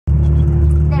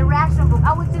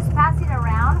I will just pass it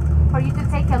around for you to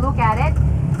take a look at it.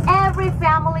 Every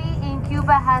family in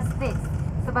Cuba has this,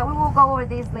 so but we will go over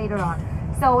this later on.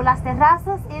 So Las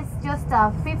Terrazas is just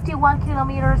 51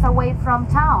 kilometers away from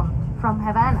town, from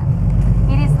Havana.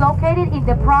 It is located in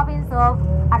the province of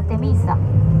Artemisa.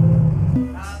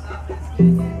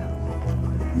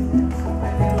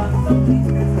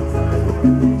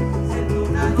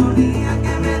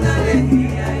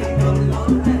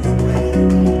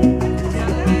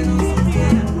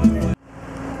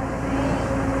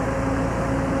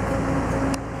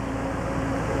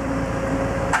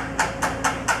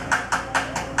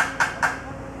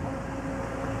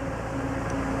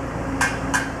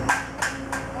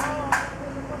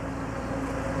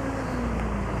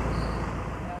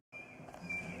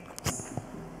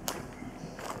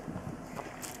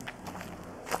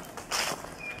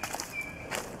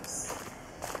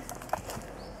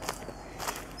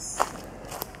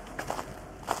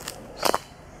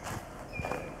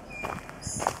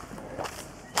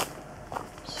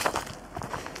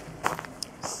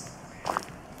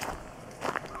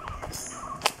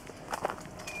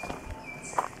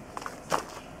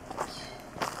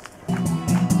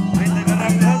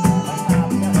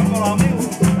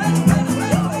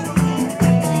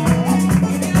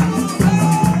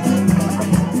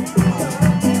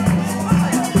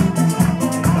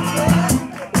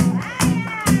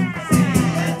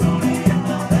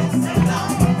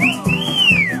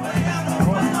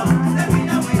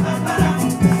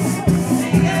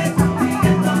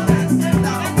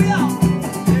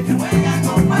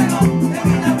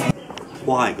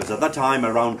 Why? Because at that time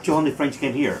around 200 French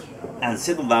came here and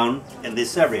settled down in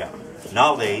this area.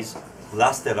 Nowadays,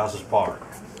 LasTerrazas Park.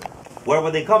 Where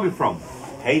were they coming from?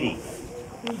 Haiti.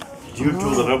 Due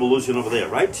to the revolution over there,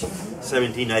 right?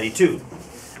 1792.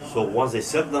 So once they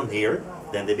settled down here,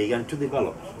 then they began to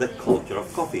develop the culture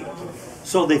of coffee.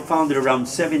 So they founded around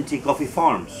 70 coffee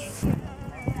farms.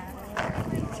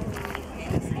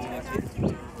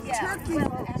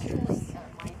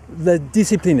 La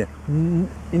disciplina,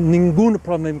 ningún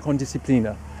problema con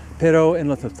disciplina, pero en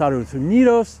los Estados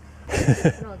Unidos...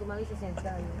 No, tú me avisas si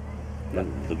está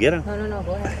 ¿Tú quieres? No,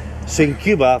 go ahead. So in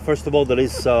Cuba, first of all, there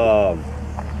is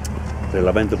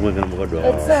reglamento, ¿cómo es que no me acuerdo?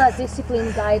 It's a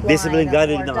discipline guideline. Discipline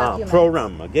guided documents.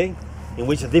 program, okay, in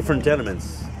which different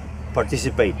elements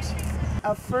participate.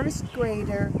 A first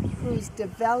grader who's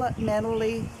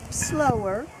developmentally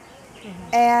slower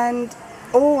and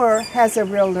or has a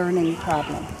real learning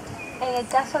problem. En el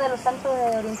caso de los centros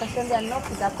de orientación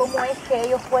diagnóstica, ¿cómo es que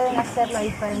ellos pueden hacer la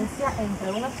diferencia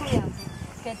entre un estudiante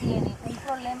que tiene un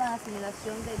problema de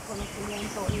asimilación del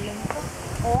conocimiento lento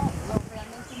o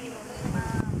realmente un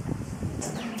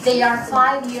problema? They are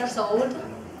 5 years old.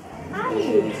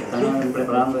 Están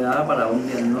preparando ya para un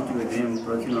diagnóstico que tienen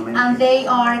próximamente. And they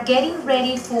are getting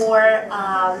ready for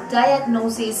a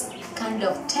diagnosis kind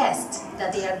of test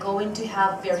that they are going to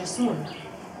have very soon.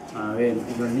 A ver,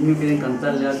 los niños quieren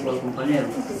cantarle algo a los compañeros.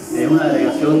 Es una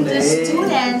delegación de... The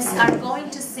students are going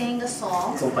to sing a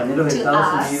song compañeros de to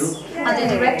Estados us, Unidos and the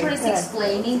director is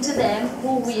explaining to them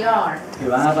who we are. que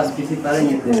van a participar en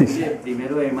el desfile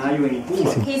 1 de mayo en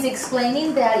Cuba. He's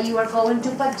explaining that you are going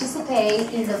to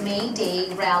participate in the May Day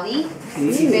rally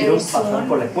Sí, very ellos pasan soon,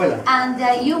 por la escuela. and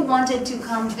that you wanted to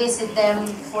come visit them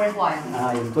for a while.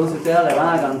 Ah, y entonces ustedes le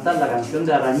van a cantar la canción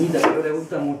de Arañita que a ellos les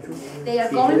gusta mucho. They are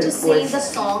Y going que to sing después- the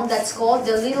song that's called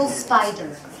The Little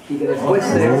Spider. Y que después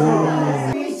se...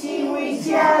 Wichi,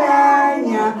 wichi,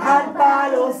 araña, al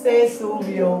palo se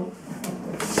subió.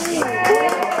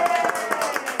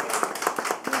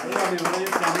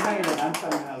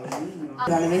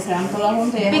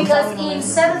 Because in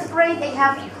 7th grade they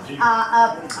have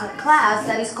a class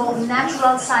that is called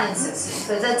Natural Sciences.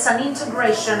 So that's an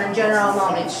integration and general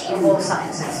knowledge of all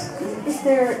sciences. Is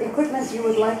there equipment you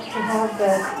would like to have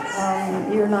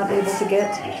that you're not able to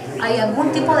get? ¿Hay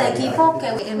algún tipo de equipo que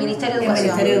el Ministerio de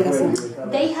Educación?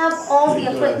 They have all the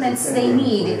equipments they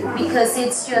need because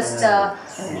it's just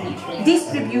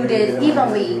distributed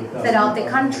evenly throughout the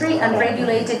country and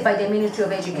regulated by the Ministry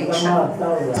of Education.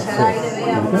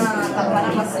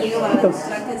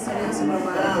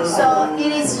 So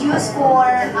it is used for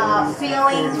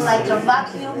filling like a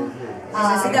vacuum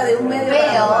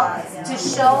veil to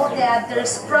show that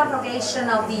there's propagation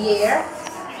of the air,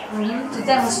 to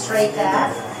demonstrate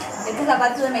that.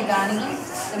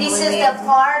 This is the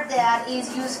part that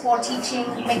is used for teaching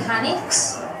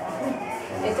mechanics.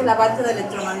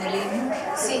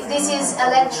 See, this is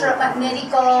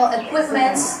electromagnetical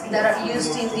equipments that are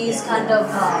used in this kind of...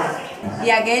 Y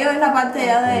aquello es la parte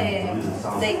ya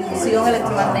de de inducción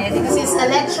electromagnética. This is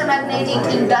electromagnetic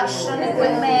induction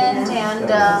equipment and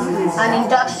an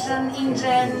induction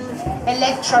engine,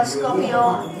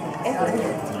 electroscopio.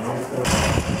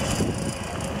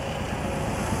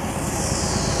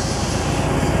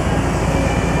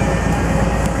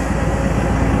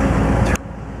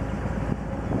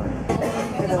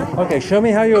 Okay, show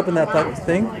me how you open that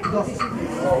thing.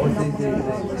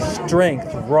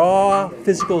 Strength, raw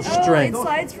physical strength. It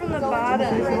slides from the bottom.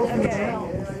 Okay.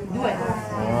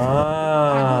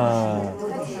 Ah.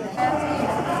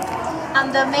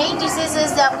 And the main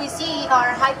diseases that we see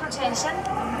are hypertension,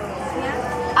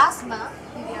 asthma,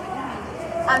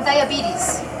 and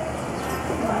diabetes.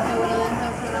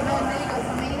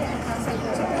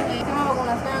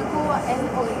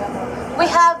 We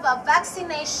have a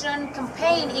vaccination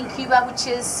campaign in Cuba which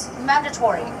is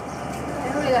mandatory.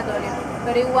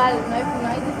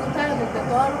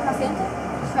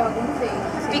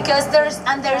 Because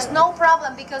there's no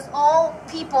problem because all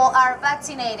people are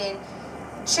vaccinated.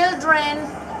 Children,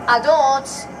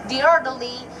 adults, the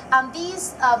elderly, and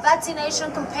these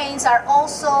vaccination campaigns are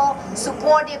also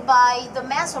supported by the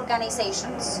mass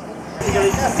organizations.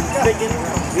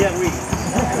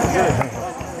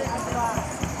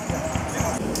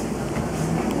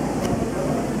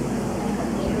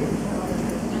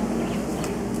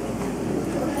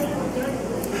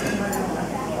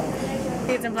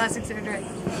 It's in plastic surgery.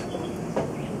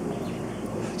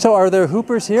 So are there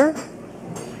hoopers here?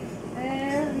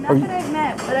 Not that I've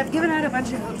met, but I've given out a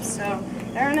bunch of hoops, so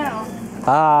I don't know.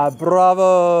 Ah,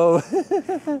 bravo!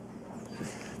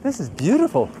 This is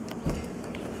beautiful.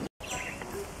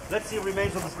 Let's see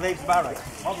remains of the slaves' barracks.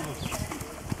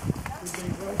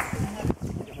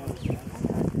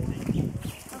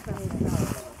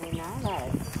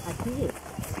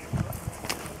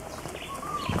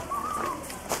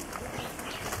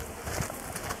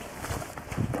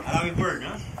 Allowing burn,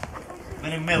 huh?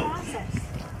 Meaning milk.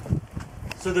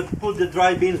 So they put the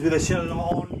dry beans with a shell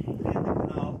on.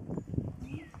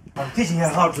 I'm teaching her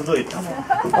how to do it. Come on.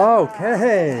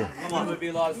 Okay. Come on.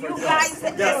 You guys,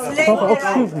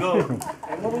 Excuse me.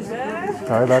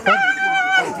 Sorry about that.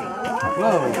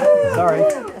 Whoa. Sorry.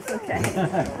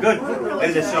 Good.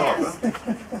 Let the shell off.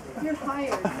 You're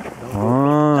hired.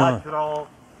 Ah. Natural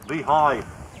beehive.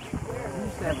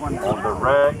 On the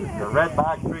red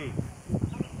bark tree.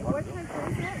 What kind of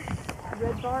tree is it?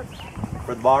 Red bark?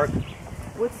 Red bark.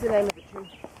 What's the name of the tree?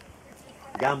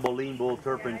 Gamboline bull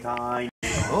turpentine.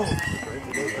 Oh.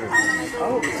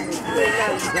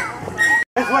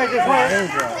 This way, this way.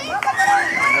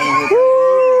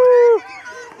 Woo!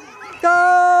 Go!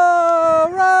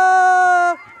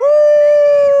 Rah!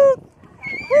 Woo!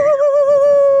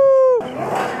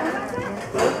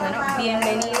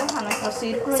 Bienvenidos a nuestro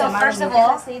círculo. So first of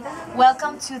all,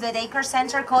 welcome to the daycare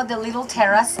center called the Little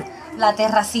Terrace, La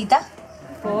Terracita.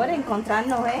 Por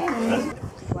encontrarnos en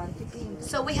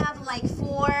So we have like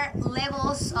 4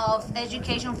 levels of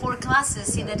education, 4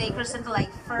 classes in the daycare center, like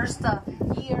first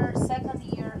year, second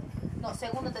year, no,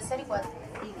 segundo, tercero y cuarto.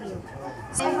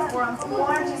 From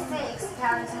 4 to 6,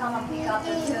 parents come and pick up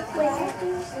their children.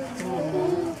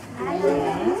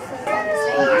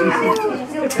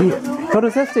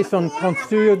 Todos estos son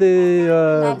construidos de...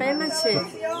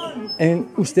 ¿En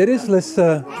ustedes les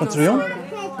construyeron?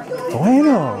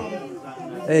 Bueno.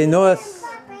 No es...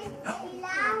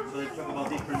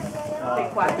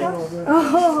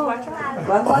 Oh.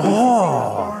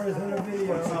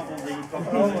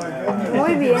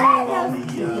 Muy bien.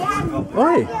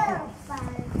 Uy.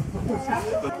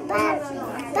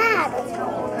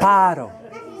 Paro.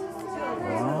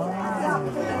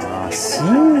 Ah, sí.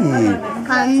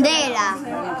 Candela.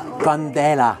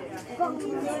 Candela.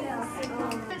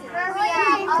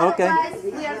 Okay.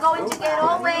 We are going to get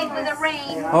all wet with the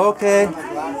rain. Okay.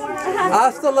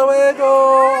 Hasta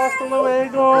luego. Hasta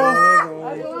luego.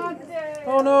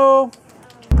 Oh no.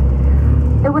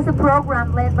 It was a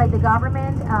program led by the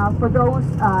government for those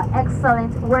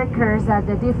excellent workers at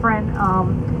the different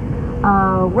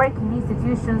working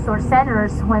institutions or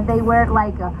centers when they were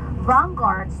like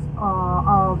vanguards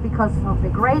because of the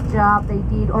great job they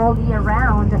did all year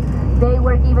round. They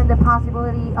were given the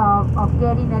possibility of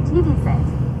getting a TV set.